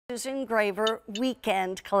Engraver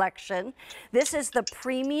Weekend Collection. This is the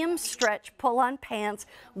premium stretch pull-on pants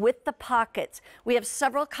with the pockets. We have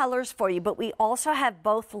several colors for you, but we also have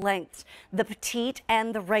both lengths, the petite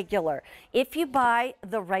and the regular. If you buy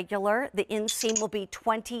the regular, the inseam will be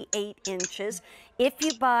 28 inches. If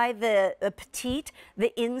you buy the petite,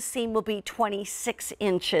 the inseam will be 26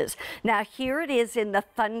 inches. Now here it is in the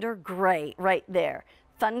Thunder Gray right there.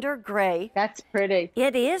 Thunder Gray. That's pretty.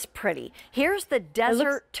 It is pretty. Here's the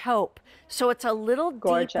Desert Taupe. So it's a little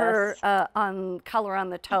deeper color on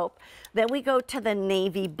the taupe. Then we go to the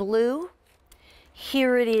Navy Blue.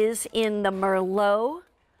 Here it is in the Merlot.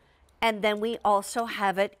 And then we also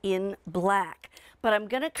have it in black. But I'm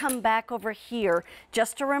going to come back over here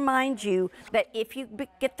just to remind you that if you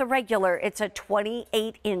get the regular, it's a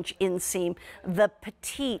 28-inch inseam. The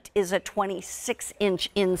petite is a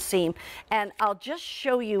 26-inch inseam. And I'll just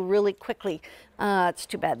show you really quickly. It's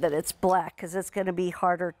too bad that it's black because it's going to be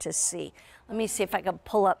harder to see. Let me see if I can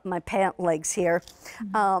pull up my pant legs here.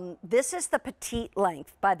 This is the petite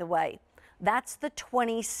length, by the way. That's the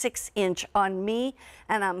 26-inch on me,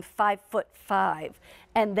 and I'm 5'5".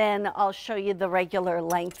 And then I'll show you the regular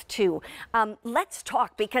length too. Let's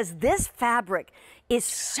talk, because this fabric is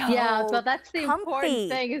so so that's the comfy.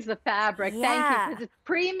 Important thing is the fabric. Yeah. Thank you, because it's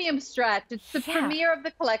premium stretch. It's the premiere of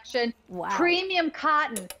the collection. Wow. Premium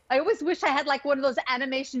Cotton. I always wish I had like one of those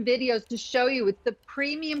animation videos to show you. It's the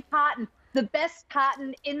premium cotton, the best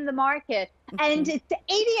cotton in the market. And it's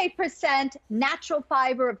 88% natural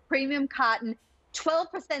fiber of premium cotton,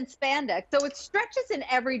 12% spandex. So it stretches in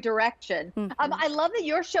every direction. I love that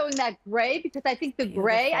you're showing that gray, because I think the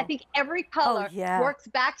gray, I think every color works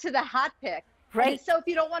back to the hot pick. Right. And so if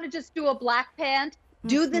you don't want to just do a black pant,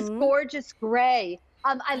 do this gorgeous gray.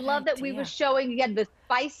 I love that we were showing, again, the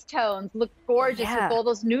spice tones look gorgeous with all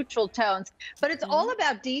those neutral tones. But it's all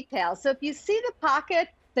about detail. So if you see the pocket,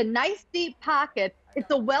 the nice deep pocket, it's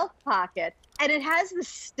a wealth pocket, and it has the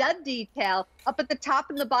stud detail up at the top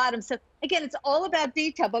and the bottom. So again, it's all about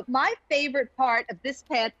detail, but my favorite part of this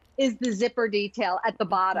pant is the zipper detail at the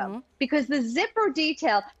bottom, because the zipper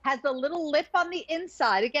detail has a little lip on the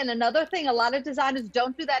inside. Again, another thing, a lot of designers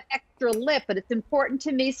don't do that extra lip, but it's important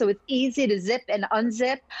to me, so it's easy to zip and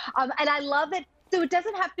unzip. And I love it. So it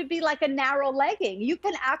doesn't have to be like a narrow legging. You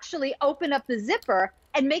can actually open up the zipper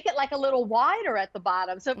and make it like a little wider at the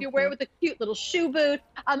bottom. So if you wear it with a cute little shoe boot,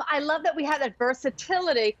 I love that we have that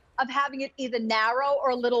versatility of having it either narrow or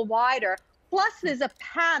a little wider. Plus there's a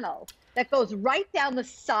panel that goes right down the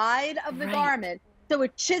side of the garment. So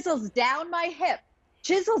it chisels down my hip,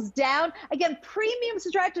 chisels down. Again, premium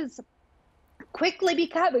stretches quickly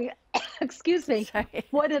becoming, excuse me,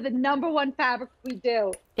 one of the #1 fabrics we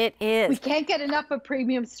do. It is. We can't get enough of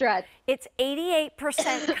premium stretch. It's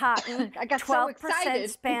 88% cotton, I got 12% so excited.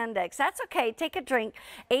 spandex. That's okay. Take a drink.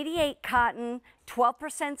 88 cotton,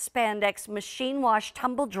 12% spandex, machine wash,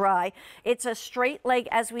 tumble dry. It's a straight leg,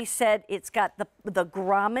 as we said. It's got the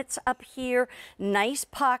grommets up here, nice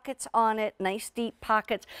pockets on it, nice deep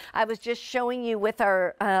pockets. I was just showing you with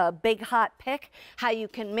our big hot pick how you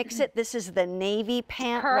can mix it. This is the navy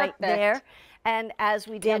pant right there. And as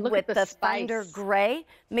we did with the Thunder Gray,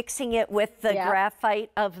 mixing it with the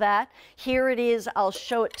graphite of that. Here it is. I'll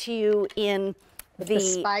show it to you in the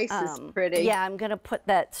spice is pretty. Yeah, I'm going to put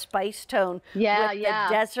that spice tone with the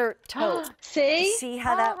Desert Taupe. See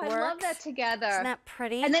how that works? I love that together. Isn't that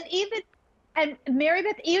pretty? And then and Mary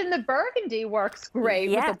Beth, even the burgundy works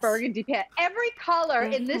great with the burgundy pant. Every color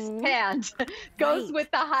in this pant goes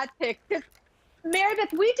with the hot pick. Mary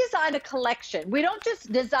Beth, we design a collection. We don't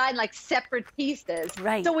just design like separate pieces.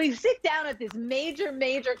 So we sit down at this major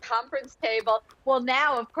conference table. Well,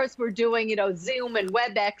 now, of course, we're doing, Zoom and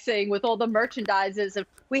WebExing with all the merchandises. And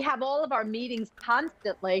we have all of our meetings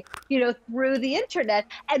constantly, through the internet.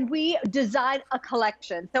 And we design a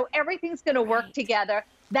collection. So everything's going to work together.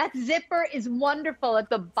 That zipper is wonderful at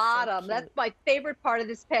the bottom. That's my favorite part of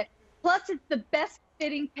this pant. Plus, it's the best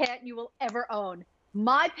fitting pant you will ever own.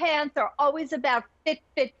 My pants are always about fit,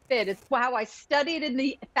 fit, fit. It's how I studied in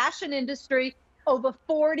the fashion industry over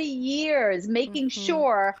 40 years, making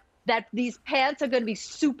sure that these pants are going to be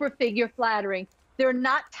super figure flattering. They're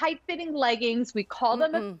not tight-fitting leggings. We call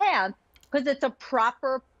them a pant because it's a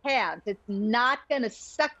proper pant. It's not going to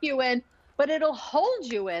suck you in, but it'll hold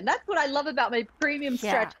you in. That's what I love about my premium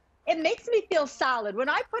stretch. It makes me feel solid. When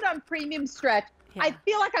I put on premium stretch, I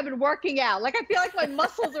feel like I've been working out. Like I feel like my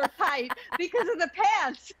muscles are tight because of the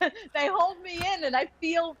pants. They hold me in and I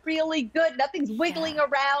feel really good. Nothing's wiggling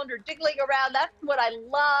around or jiggling around. That's what I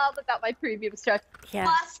love about my premium stretch.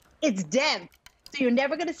 Plus, it's dense. So you're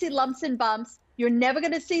never going to see lumps and bumps. You're never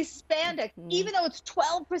going to see spandex, even though it's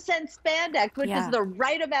 12% spandex, which is the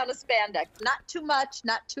right amount of spandex. Not too much,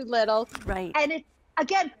 not too little. Right. And it,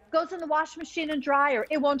 again, goes in the washing machine and dryer.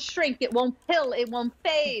 It won't shrink. It won't pill. It won't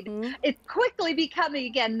fade. It's quickly becoming,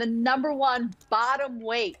 again, the #1 bottom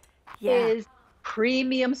weight is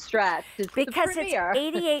premium stretch. It's because it's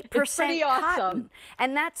 88% it's pretty cotton. awesome.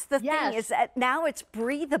 And that's the thing, is that now it's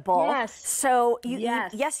breathable. So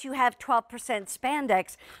yes, you have 12%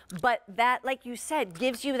 spandex, but that, like you said,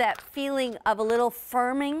 gives you that feeling of a little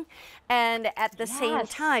firming, and at the same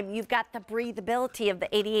time you've got the breathability of the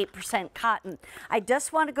 88% cotton. I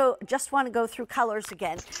just want to go through colors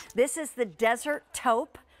again. This is the desert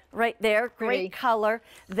taupe right there, great color.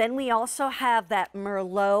 Then we also have that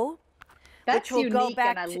merlot. That's which will unique, go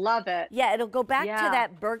back and I love it. Yeah, it'll go back to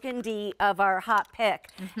that burgundy of our hot pick.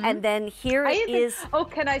 And then here it is. Oh,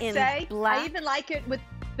 can I say? Black. I even like it with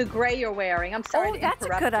the gray you're wearing. I'm sorry to that's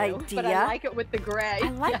interrupt a good you, idea. but I like it with the gray. I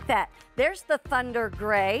like that. There's the thunder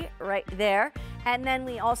gray right there. And then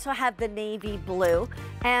we also have the navy blue.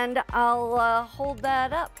 And I'll hold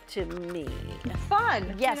that up to me.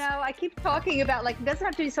 Fun. Yes. You know, I keep talking about, like, it doesn't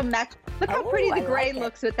have to be so match. Look how pretty the gray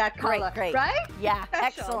looks with that color. Great. Right? Yeah, Special.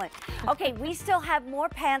 excellent. Okay, we still have more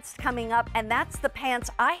pants coming up, and that's the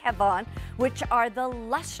pants I have on, which are the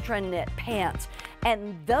Lustra knit pants.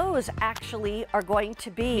 And those actually are going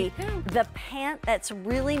to be the pant that's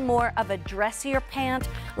really more of a dressier pant,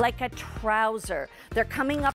 like a trouser. They're coming up